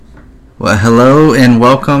Well, hello and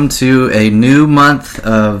welcome to a new month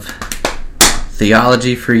of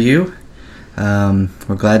Theology for You.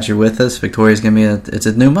 We're glad you're with us. Victoria's going to be it's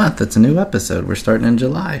a new month. It's a new episode. We're starting in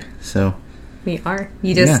July. So we are.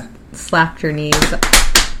 You just slapped your knees.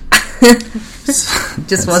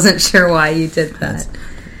 Just wasn't sure why you did that.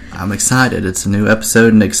 I'm excited. It's a new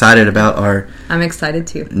episode and excited about our I'm excited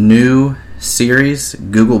too. New series,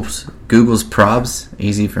 Google's Probs.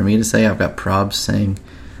 Easy for me to say. I've got probs saying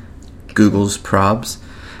Google's Probs.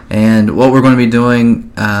 And what we're going to be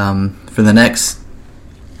doing for the next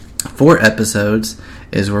 4 episodes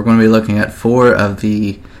is we're going to be looking at 4 of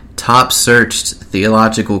the top searched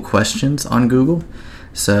theological questions on Google.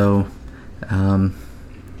 So that's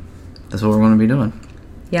what we're going to be doing.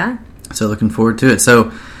 Yeah. So looking forward to it.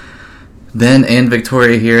 So Ben and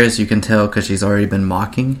Victoria here, as you can tell, because she's already been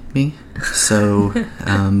mocking me. So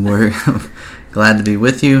we're glad to be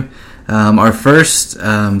with you. Our first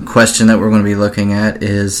question that we're going to be looking at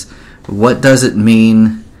is, what does it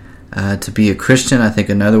mean to be a Christian? I think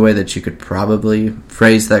another way that you could probably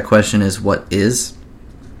phrase that question is, what is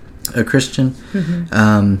a Christian?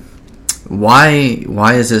 Mm-hmm.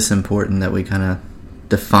 Why is this important that we kind of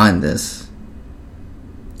define this?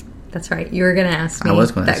 That's right. You were going to ask me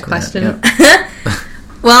that question. That.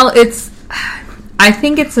 Yep. Well, I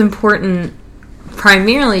think it's important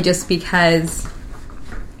primarily just because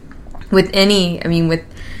with any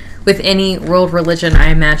world religion, I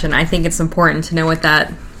imagine, I think it's important to know what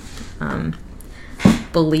that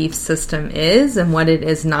belief system is and what it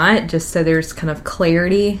is not, just so there's kind of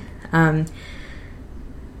clarity.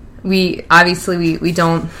 We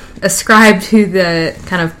don't ascribe to the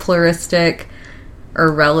kind of pluralistic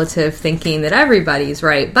or relative thinking that everybody's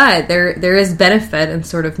right, but there is benefit in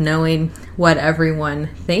sort of knowing what everyone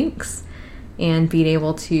thinks and being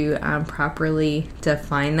able to properly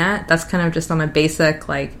define that. That's kind of just on a basic,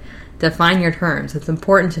 define your terms. It's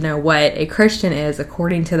important to know what a Christian is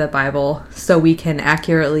according to the Bible so we can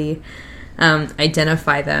accurately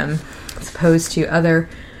identify them as opposed to other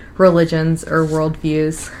religions or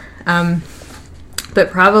worldviews.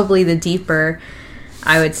 But probably the deeper,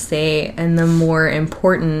 I would say, and the more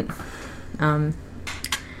important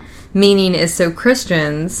meaning is so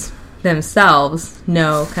Christians themselves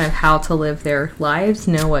know kind of how to live their lives,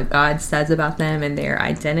 know what God says about them and their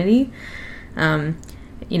identity.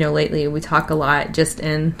 Lately we talk a lot just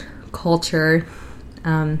in culture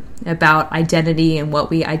about identity and what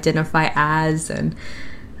we identify as, and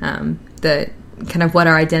the kind of what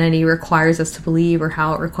our identity requires us to believe or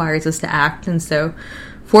how it requires us to act. And so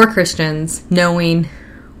for Christians, knowing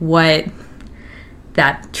what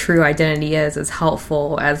that true identity is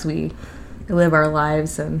helpful as we live our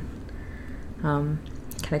lives and kind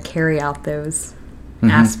of carry out those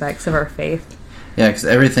aspects of our faith. Yeah, because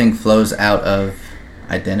everything flows out of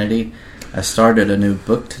identity. I started a new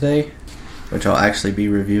book today, which I'll actually be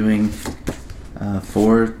reviewing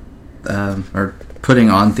or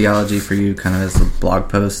putting on Theology for You kind of as a blog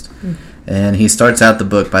post. Mm-hmm. And he starts out the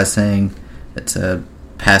book by saying, it's a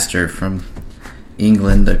pastor from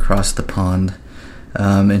England across the pond,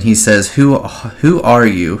 and he says, who are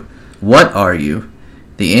you? What are you?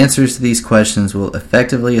 The answers to these questions will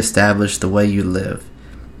effectively establish the way you live,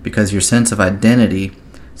 because your sense of identity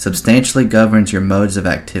substantially governs your modes of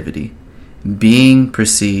activity. Being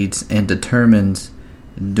precedes and determines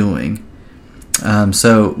doing.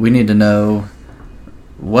 So we need to know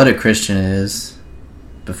what a Christian is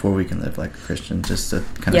before we can live like a Christian, just to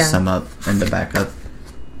kind of sum up and to back up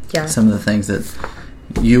some of the things that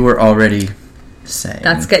you were already saying.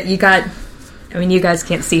 That's good. You guys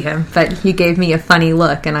can't see him, but you gave me a funny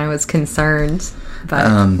look and I was concerned,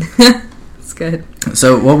 but it's good.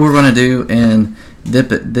 So what we're going to do in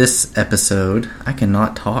this episode, I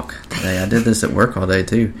cannot talk today. I did this at work all day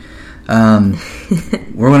too.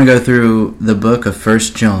 We're going to go through the book of 1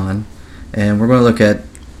 John, and we're going to look at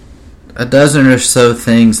a dozen or so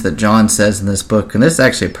things that John says in this book, and this is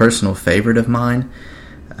actually a personal favorite of mine.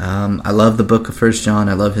 I love the book of 1 John.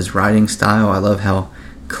 I love his writing style. I love how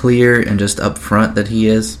clear and just upfront that he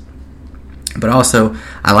is. But also,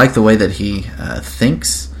 I like the way that he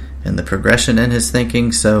thinks and the progression in his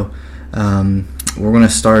thinking. So we're going to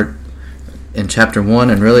start in chapter 1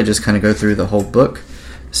 and really just kind of go through the whole book.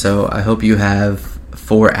 So I hope you have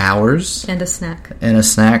 4 hours. And a snack.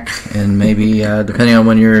 And maybe, depending on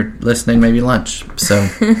when you're listening, maybe lunch. So,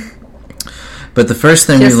 but the first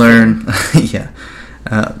thing we learn...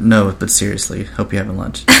 no, but seriously, hope you're having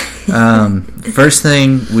lunch. First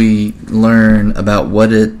thing we learn about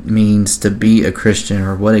what it means to be a Christian,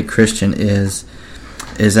 or what a Christian is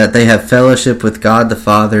that they have fellowship with God the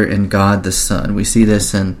Father and God the Son. We see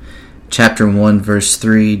this in chapter 1, verse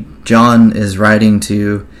 3, John is writing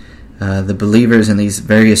to the believers in these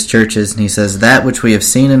various churches, and he says, "That which we have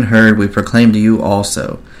seen and heard we proclaim to you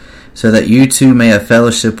also, so that you too may have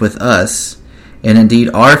fellowship with us. And indeed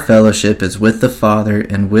our fellowship is with the Father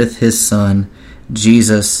and with His Son,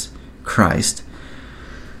 Jesus Christ."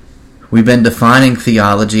 We've been defining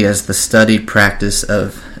theology as the studied practice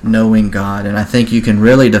of knowing God, and I think you can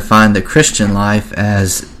really define the Christian life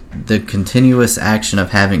as the continuous action of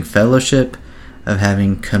having fellowship, of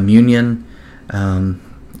having communion,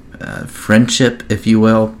 friendship, if you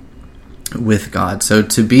will, with God. So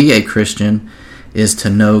to be a Christian is to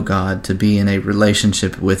know God, to be in a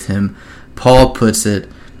relationship with Him. Paul puts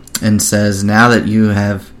it and says, now that you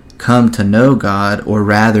have come to know God, or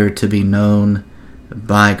rather to be known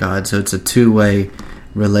by God. So it's a two-way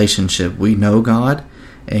relationship. We know God,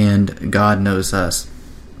 and God knows us.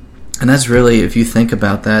 And that's really, if you think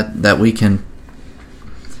about that we can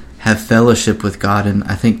have fellowship with God. And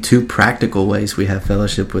I think two practical ways we have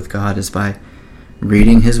fellowship with God is by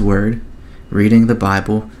reading His Word, reading the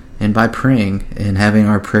Bible, and by praying and having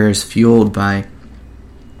our prayers fueled by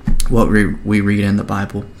what we read in the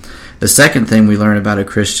Bible. The second thing we learn about a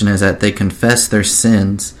Christian is that they confess their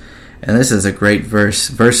sins. And this is a great verse.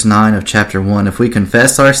 Verse 9 of chapter 1. "If we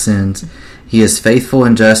confess our sins, He is faithful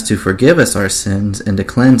and just to forgive us our sins and to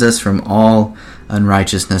cleanse us from all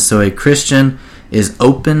unrighteousness." So a Christian is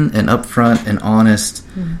open and upfront and honest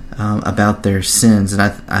about their sins. And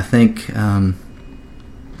I think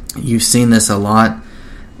you've seen this a lot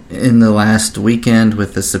in the last weekend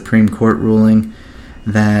with the Supreme Court ruling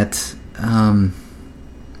that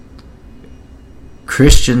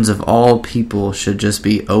Christians of all people should just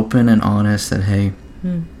be open and honest that, hey,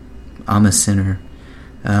 I'm a sinner.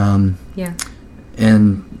 And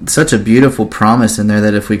such a beautiful promise in there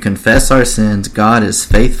that if we confess our sins, God is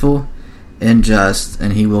faithful and just,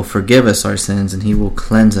 and He will forgive us our sins, and He will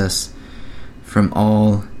cleanse us from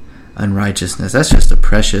all unrighteousness. That's just a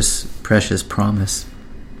precious, precious promise.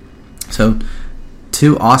 So,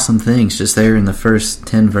 two awesome things just there in the first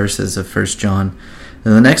 10 verses of 1 John.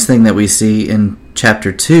 Now, the next thing that we see in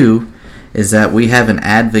chapter 2 is that we have an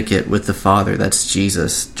advocate with the Father. That's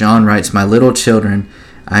Jesus. John writes, "My little children,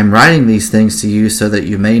 I am writing these things to you so that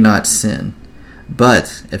you may not sin.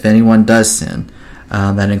 But if anyone does sin,"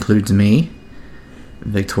 that includes me.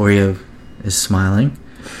 Victoria is smiling.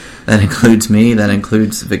 That includes me. That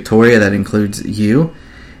includes Victoria. That includes you.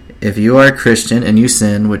 If you are a Christian and you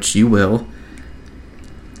sin, which you will,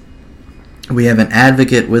 we have an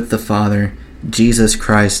advocate with the Father, Jesus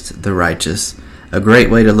Christ the righteous. A great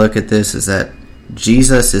way to look at this is that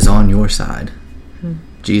Jesus is on your side.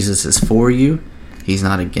 Jesus is for you. He's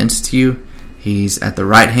not against you. He's at the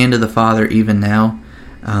right hand of the Father even now,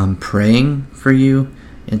 praying for you,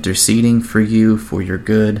 interceding for you, for your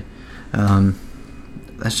good.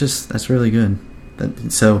 That's really good.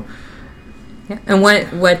 And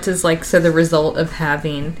what does so the result of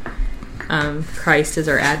having Christ as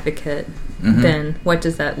our advocate, then what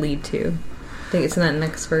does that lead to? I think it's in that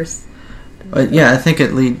next verse. Yeah, I think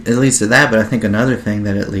it leads to that, but I think another thing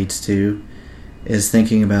that it leads to is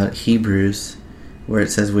thinking about Hebrews, where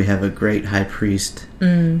it says we have a great high priest.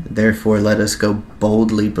 Therefore, let us go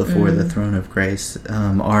boldly before the throne of grace.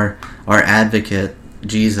 Our advocate,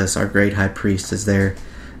 Jesus, our great high priest, is there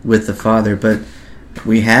with the Father. But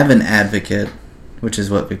we have an advocate, which is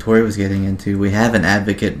what Victoria was getting into. We have an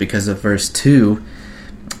advocate because of verse 2,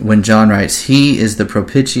 when John writes, "He is the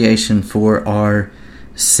propitiation for our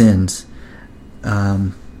sins."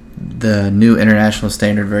 The New International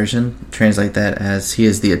Standard Version translate that as, "He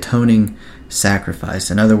is the atoning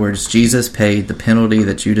sacrifice." In other words, Jesus paid the penalty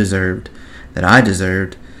that you deserved, that I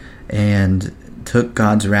deserved, and took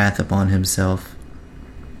God's wrath upon Himself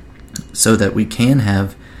so that we can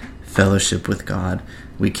have fellowship with God.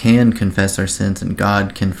 We can confess our sins, and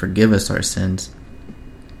God can forgive us our sins.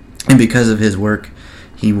 And because of His work,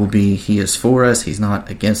 He is for us. He's not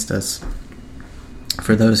against us,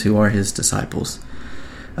 for those who are His disciples.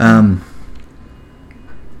 And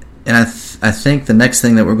I think the next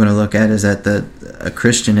thing that we're going to look at is that a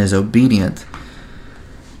Christian is obedient.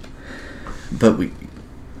 But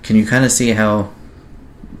can you kind of see how,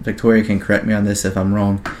 Victoria can correct me on this if I'm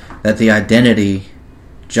wrong, that the identity,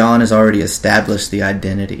 John has already established the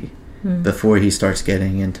identity before he starts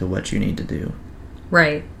getting into what you need to do.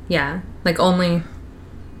 Right, yeah. Only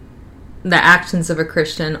the actions of a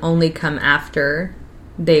Christian only come after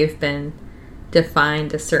they've been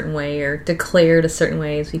defined a certain way or declared a certain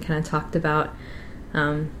way, as we kind of talked about.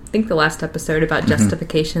 I think the last episode about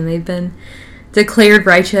justification, they've been declared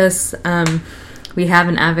righteous. We have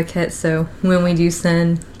an advocate, so when we do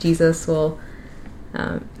sin, Jesus will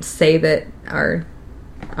say that our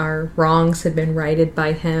wrongs have been righted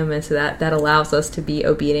by him, and so that allows us to be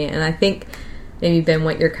obedient. And I think maybe, Ben,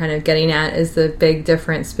 what you're kind of getting at is the big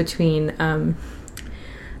difference between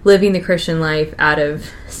living the Christian life out of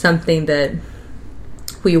something that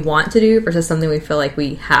we want to do versus something we feel like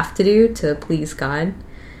we have to do to please God.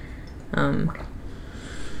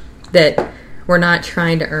 That we're not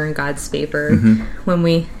trying to earn God's favor. When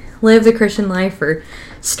we live the Christian life or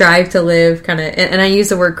strive to live kind of, and I use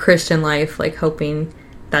the word Christian life, like hoping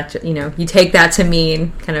that, you take that to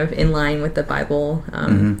mean kind of in line with the Bible,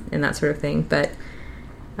 and that sort of thing. But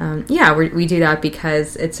we do that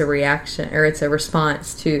because it's a reaction, or it's a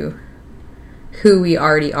response to who we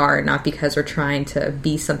already are, not because we're trying to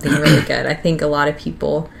be something really good. I think a lot of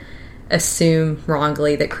people assume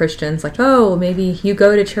wrongly that Christians, like, oh, maybe you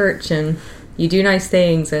go to church and you do nice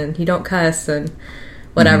things and you don't cuss and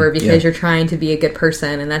whatever because you're trying to be a good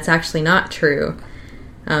person, and that's actually not true.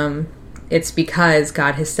 It's because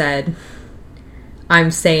God has said,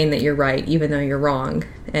 I'm saying that you're right even though you're wrong,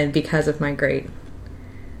 and because of my great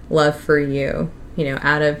love for you,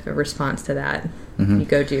 out of a response to that, you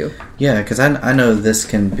go do. Yeah, because I know this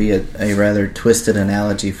can be a rather twisted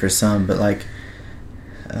analogy for some, but like,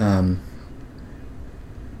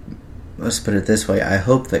 let's put it this way. I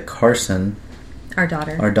hope that Carson, our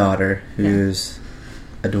daughter, who's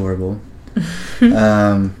adorable,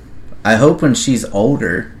 I hope when she's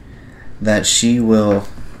older that she will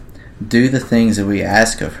do the things that we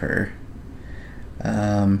ask of her,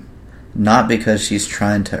 not because she's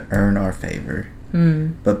trying to earn our favor,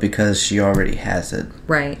 but because she already has it.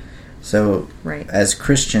 Right. So, as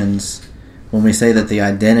Christians, when we say that the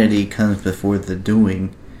identity comes before the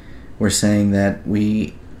doing, we're saying that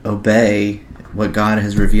we obey what God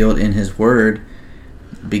has revealed in His Word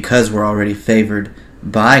because we're already favored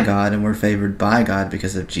by God, and we're favored by God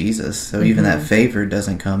because of Jesus. So even that favor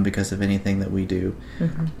doesn't come because of anything that we do.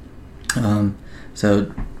 And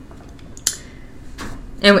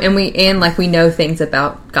we know things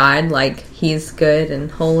about God, like He's good and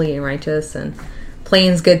holy and righteous and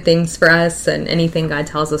plans good things for us, and anything God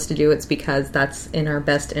tells us to do, it's because that's in our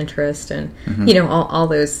best interest, and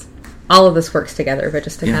all of this works together. But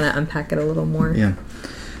just to kind of unpack it a little more. Yeah.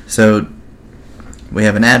 So we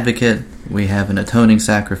have an advocate, we have an atoning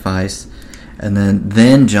sacrifice, and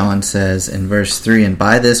then John says in verse 3, and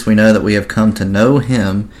by this we know that we have come to know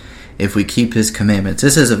Him if we keep His commandments.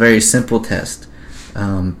 This is a very simple test.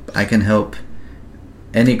 I can help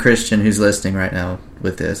any Christian who's listening right now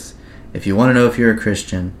with this. If you want to know if you're a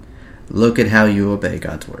Christian, look at how you obey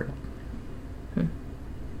God's Word.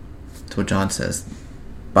 That's what John says.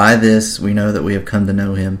 By this we know that we have come to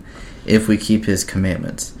know Him if we keep His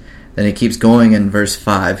commandments. Then it keeps going in verse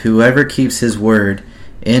 5. Whoever keeps His word,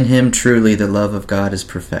 in him truly the love of God is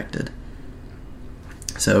perfected.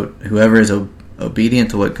 So whoever is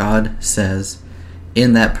obedient to what God says,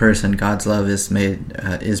 in that person God's love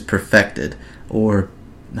is perfected, or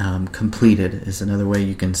completed is another way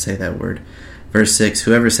you can say that word. Verse 6,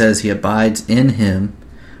 whoever says he abides in Him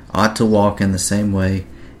ought to walk in the same way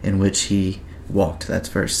in which He walked. That's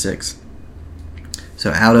verse 6.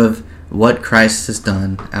 So out of what Christ has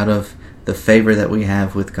done, out of the favor that we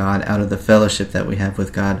have with God, out of the fellowship that we have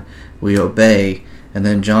with God, we obey. And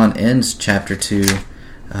then John ends chapter 2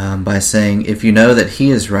 by saying, if you know that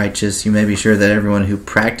He is righteous, you may be sure that everyone who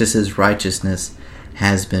practices righteousness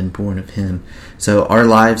has been born of Him. So our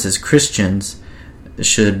lives as Christians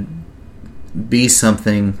should be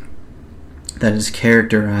something that is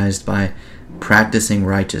characterized by practicing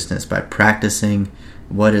righteousness, by practicing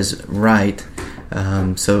what is right.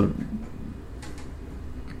 So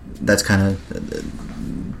that's kind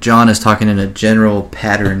of, John is talking in a general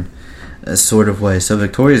pattern sort of way. So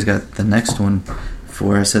Victoria's got the next one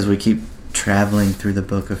for us as we keep traveling through the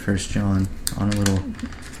book of 1 John on a little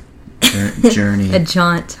journey.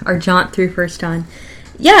 Our jaunt through 1 John.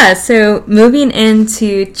 Yeah, so moving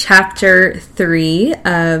into chapter 3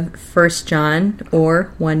 of 1 John,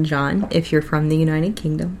 or 1 John, if you're from the United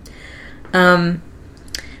Kingdom.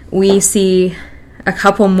 We see a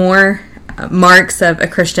couple more marks of a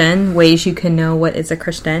Christian, ways you can know what is a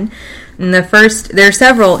Christian. And the first, there are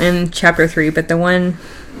several in chapter 3, but the one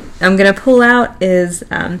I'm going to pull out is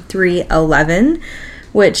 3:11,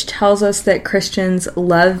 which tells us that Christians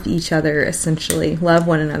love each other, essentially, love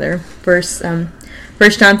one another. 1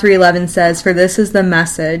 John 3:11 says, for this is the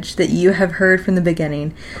message that you have heard from the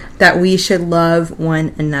beginning, that we should love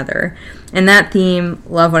one another. And that theme,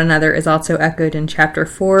 love one another, is also echoed in chapter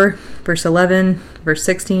 4, verse 11, verse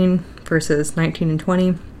 16, verses 19 and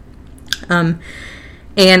 20. And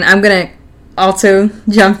I'm going to also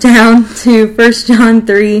jump down to 1 John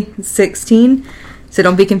 3:16. So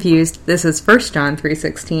don't be confused. This is 1 John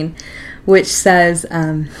 3:16, which says,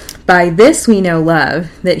 by this we know love,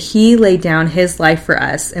 that he laid down his life for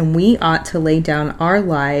us, and we ought to lay down our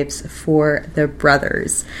lives for the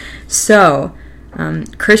brothers. So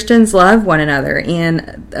Christians love one another,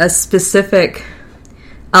 and a specific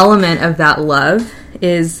element of that love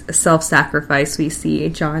is self-sacrifice. We see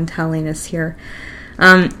John telling us here.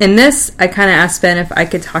 In this, I kind of asked Ben if I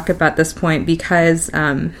could talk about this point because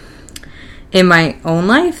in my own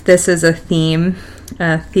life, this is a theme,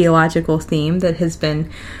 a theological theme that has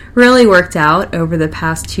been really worked out over the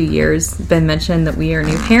past 2 years. Ben mentioned that we are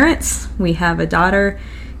new parents. We have a daughter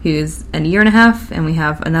who's a year and a half, and we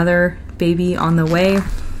have another baby on the way.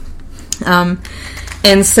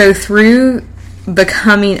 And so through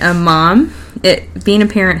becoming a mom, being a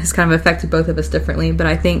parent has kind of affected both of us differently, but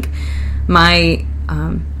I think my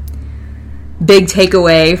big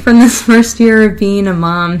takeaway from this first year of being a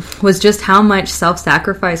mom was just how much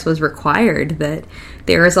self-sacrifice was required. That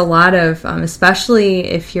there is a lot of, especially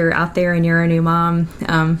if you're out there and you're a new mom,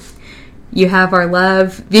 you have our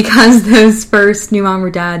love, because those first new mom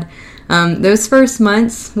or dad, those first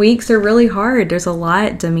months, weeks are really hard. There's a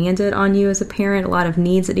lot demanded on you as a parent, a lot of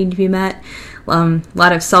needs that need to be met, a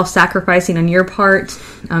lot of self-sacrificing on your part,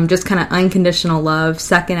 just kind of unconditional love,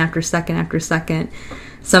 second after second after second.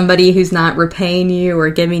 Somebody who's not repaying you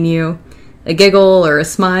or giving you a giggle or a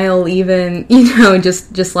smile even,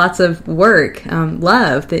 just lots of work,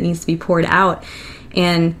 love that needs to be poured out.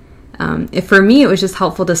 And for me, it was just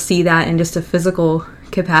helpful to see that in just a physical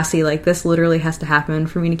capacity. Like, this literally has to happen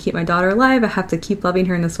for me to keep my daughter alive. I have to keep loving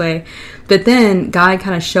her in this way. But then God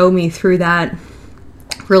kind of showed me through that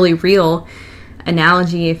really real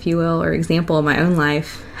analogy, if you will, or example of my own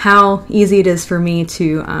life, how easy it is for me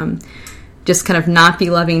to just kind of not be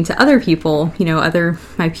loving to other people,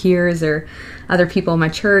 my peers or other people in my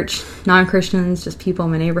church, non-Christians, just people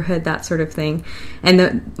in my neighborhood, that sort of thing.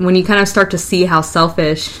 And when you kind of start to see how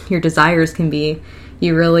selfish your desires can be,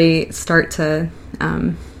 you really start to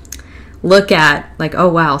look at, like, oh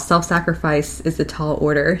wow, self-sacrifice is a tall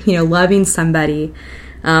order. Loving somebody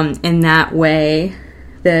in that way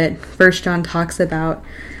that 1 John talks about.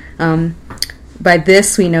 By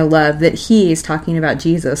this we know love, that he is talking about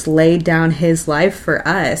Jesus, laid down his life for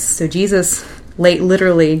us. So Jesus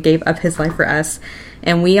literally gave up his life for us,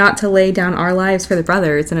 and we ought to lay down our lives for the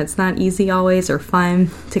brothers. And it's not easy always or fun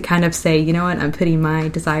to kind of say, you know what, I'm putting my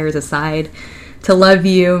desires aside to love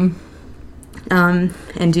you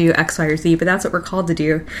and do X, Y, or Z, but that's what we're called to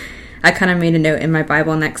do. I kind of made a note in my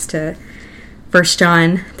Bible next to 1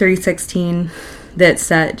 John 3:16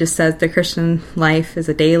 that just says the Christian life is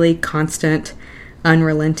a daily, constant,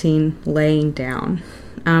 unrelenting laying down.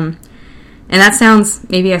 And that sounds,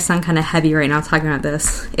 maybe I sound kind of heavy right now talking about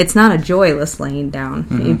this. It's not a joyless laying down.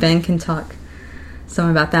 Mm-hmm. Ben can talk some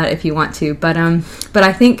about that if you want to. But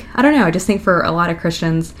I think, I don't know, I just think for a lot of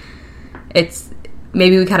Christians, it's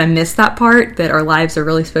maybe we kind of miss that part, that our lives are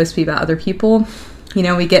really supposed to be about other people.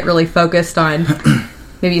 We get really focused on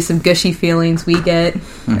maybe some gushy feelings we get,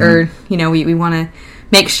 mm-hmm. or, we want to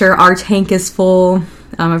make sure our tank is full.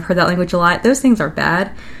 I've heard that language a lot. Those things are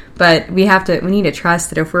bad, but we need to trust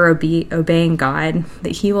that if we're obeying God,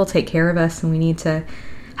 that he will take care of us, and we need to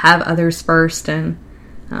have others first and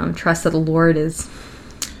trust that the Lord is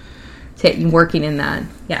working in that.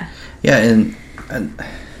 Yeah. Yeah. And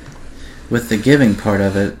with the giving part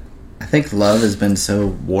of it, I think love has been so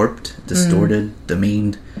warped, distorted,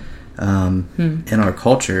 demeaned in our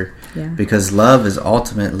culture, because love is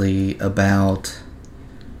ultimately about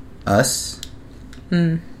us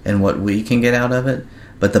and what we can get out of it.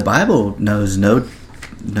 But the Bible knows no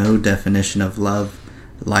definition of love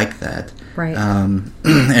like that. Right. And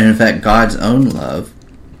in fact, God's own love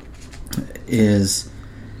is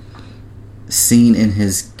seen in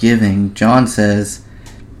his giving. John says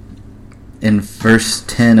in verse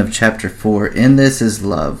 10 of chapter 4, "In this is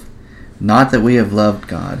love, not that we have loved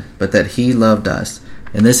God, but that he loved us.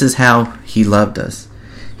 And this is how he loved us.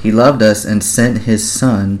 He loved us and sent his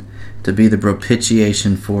Son to be the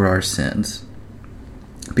propitiation for our sins.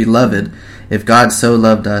 Beloved, if God so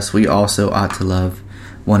loved us, we also ought to love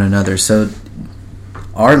one another." So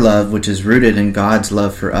our love, which is rooted in God's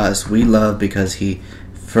love for us, we love because he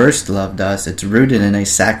first loved us. It's rooted in a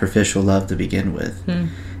sacrificial love to begin with.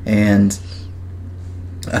 And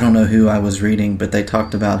I don't know who I was reading, but they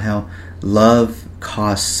talked about how love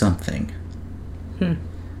costs something.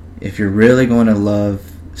 If you're really going to love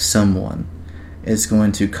someone, it's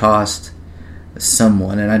going to cost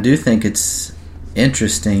someone. And I do think it's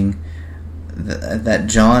interesting that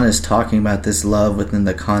John is talking about this love within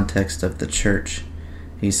the context of the church.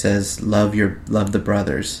 He says, love the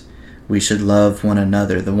brothers. we should love one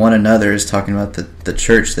another. The one another is talking about the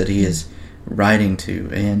church that he is writing to.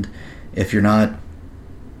 And if you're not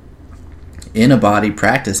in a body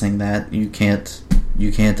practicing that, you can't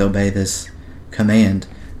obey this command.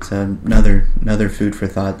 So another food for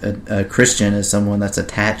thought. A Christian is someone that's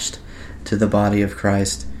attached to the body of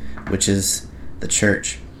Christ, which is the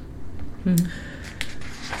church. Mm-hmm.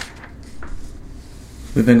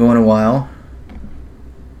 We've been going a while.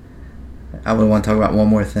 I would want to talk about one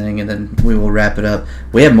more thing, and then we will wrap it up.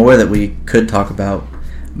 We have more that we could talk about,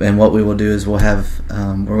 and what we will do is we're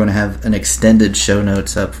going to have an extended show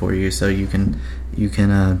notes up for you, so you can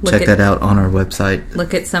check that out on our website.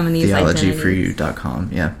 Look at some of these theologyforyou.com.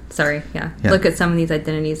 Yeah. Sorry. Yeah. Look at some of these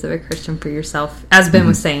identities of a Christian for yourself, as Ben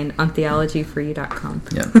was saying, on theologyforyou.com.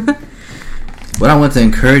 Yeah. What I want to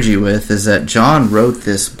encourage you with is that John wrote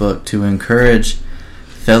this book to encourage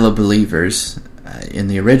fellow believers in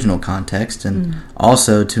the original context, and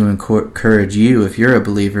also to encourage you if you're a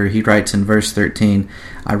believer. He writes in verse 13,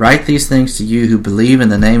 "I write these things to you who believe in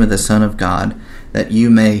the name of the Son of God, that you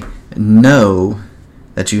may know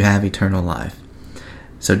that you have eternal life."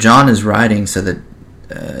 So John is writing so that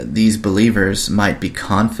these believers might be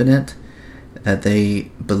confident, that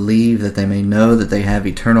they believe, that they may know that they have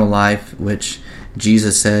eternal life, which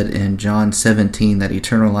Jesus said in John 17 that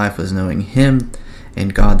eternal life was knowing Him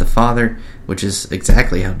and God the Father, which is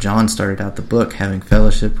exactly how John started out the book, having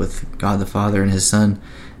fellowship with God the Father and His Son,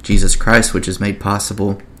 Jesus Christ, which is made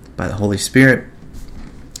possible by the Holy Spirit,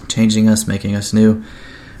 changing us, making us new.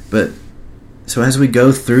 But so as we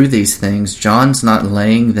go through these things, John's not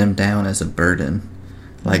laying them down as a burden.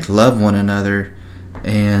 Like, love one another,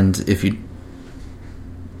 and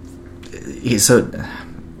so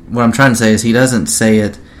what I'm trying to say is he doesn't say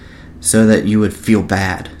it so that you would feel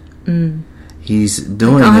bad. He's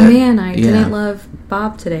doing it. Oh man, I didn't love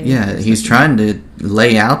Bob today. Yeah, he's trying to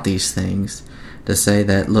lay out these things to say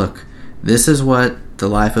that, look, this is what the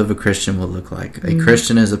life of a Christian will look like. A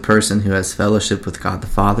Christian is a person who has fellowship with God the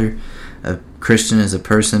Father. A Christian is a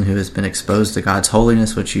person who has been exposed to God's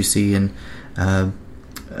holiness, which you see in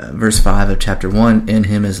verse 5 of chapter 1. In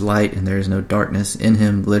Him is light, and there is no darkness. In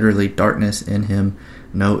Him, literally darkness. In Him,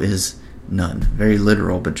 no is none. Very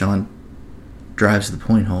literal, but John drives the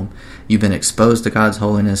point home. You've been exposed to God's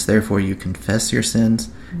holiness, therefore you confess your sins.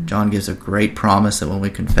 John gives a great promise that when we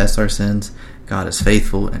confess our sins, God is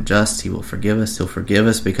faithful and just. He will forgive us. He'll forgive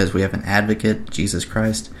us because we have an advocate, Jesus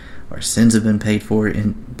Christ. Our sins have been paid for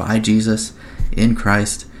by Jesus in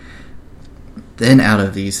Christ. Then out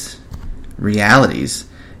of these realities,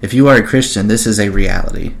 if you are a Christian, this is a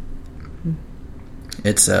reality.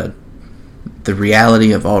 It's the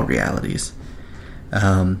reality of all realities.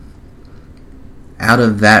 Out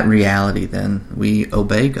of that reality, then, we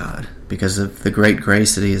obey God because of the great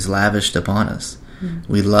grace that He has lavished upon us.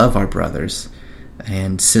 We love our brothers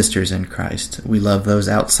and sisters in Christ. We love those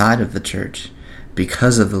outside of the church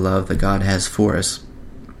because of the love that God has for us.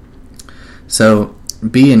 So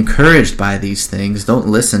be encouraged by these things. Don't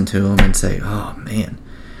listen to them and say, "Oh man,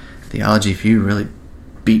 Theology for You really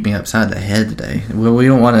beat me upside the head today." Well, we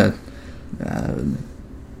don't want to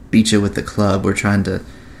beat you with the club. We're trying to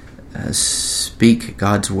speak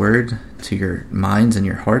God's word to your minds and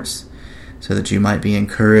your hearts so that you might be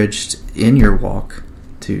encouraged in your walk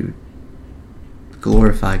to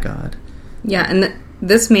glorify God. Yeah, and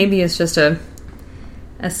this maybe is just a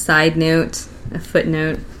side note, a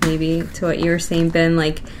footnote maybe to what you were saying, Ben.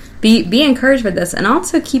 Like, be encouraged by this, and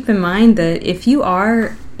also keep in mind that if you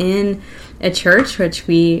are in a church, which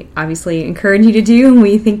we obviously encourage you to do, and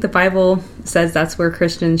we think the Bible says that's where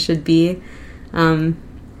Christians should be,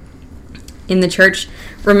 in the church,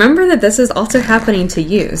 remember that this is also happening to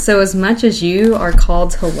you. So as much as you are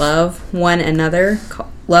called to love one another,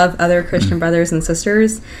 love other Christian brothers and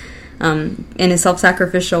sisters in a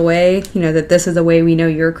self-sacrificial way, that this is the way we know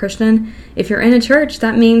you're a Christian. If you're in a church,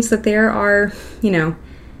 that means that there are,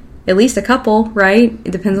 at least a couple, right?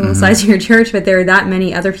 It depends on the size of your church, but there are that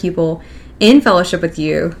many other people in fellowship with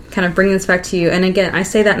you, kind of bringing this back to you. And again, I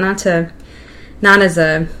say that not as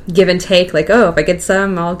a give and take, like, oh, if I get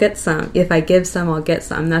some, I'll get some. If I give some, I'll get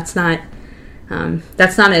some. That's not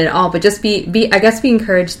it at all. But just be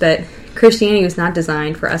encouraged that Christianity was not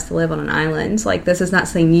designed for us to live on an island. Like, this is not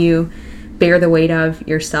something you bear the weight of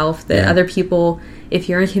yourself. That other people, if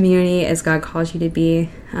you're in a community as God calls you to be,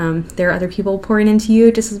 there are other people pouring into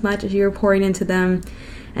you just as much as you're pouring into them.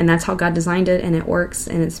 And that's how God designed it, and it works,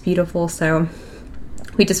 and it's beautiful. So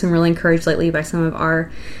we've just been really encouraged lately by some of our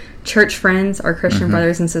church friends, our Christian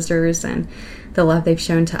brothers and sisters, and the love they've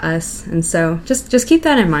shown to us. And so just keep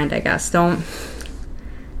that in mind, I guess.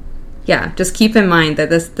 yeah, just keep in mind that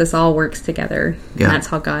this all works together. Yeah. And that's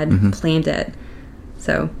how God planned it.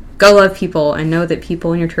 So go love people and know that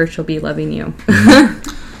people in your church will be loving you.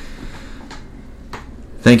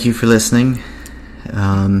 Thank you for listening.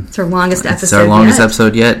 It's our longest episode. It's our longest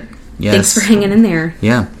episode yet. Yes. Thanks for hanging in there.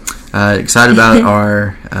 Yeah. Excited about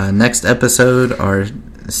our next episode, our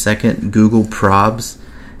second Google Probs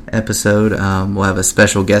episode. We'll have a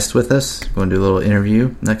special guest with us. We're going to do a little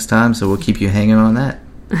interview next time, so we'll keep you hanging on that.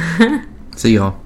 See y'all.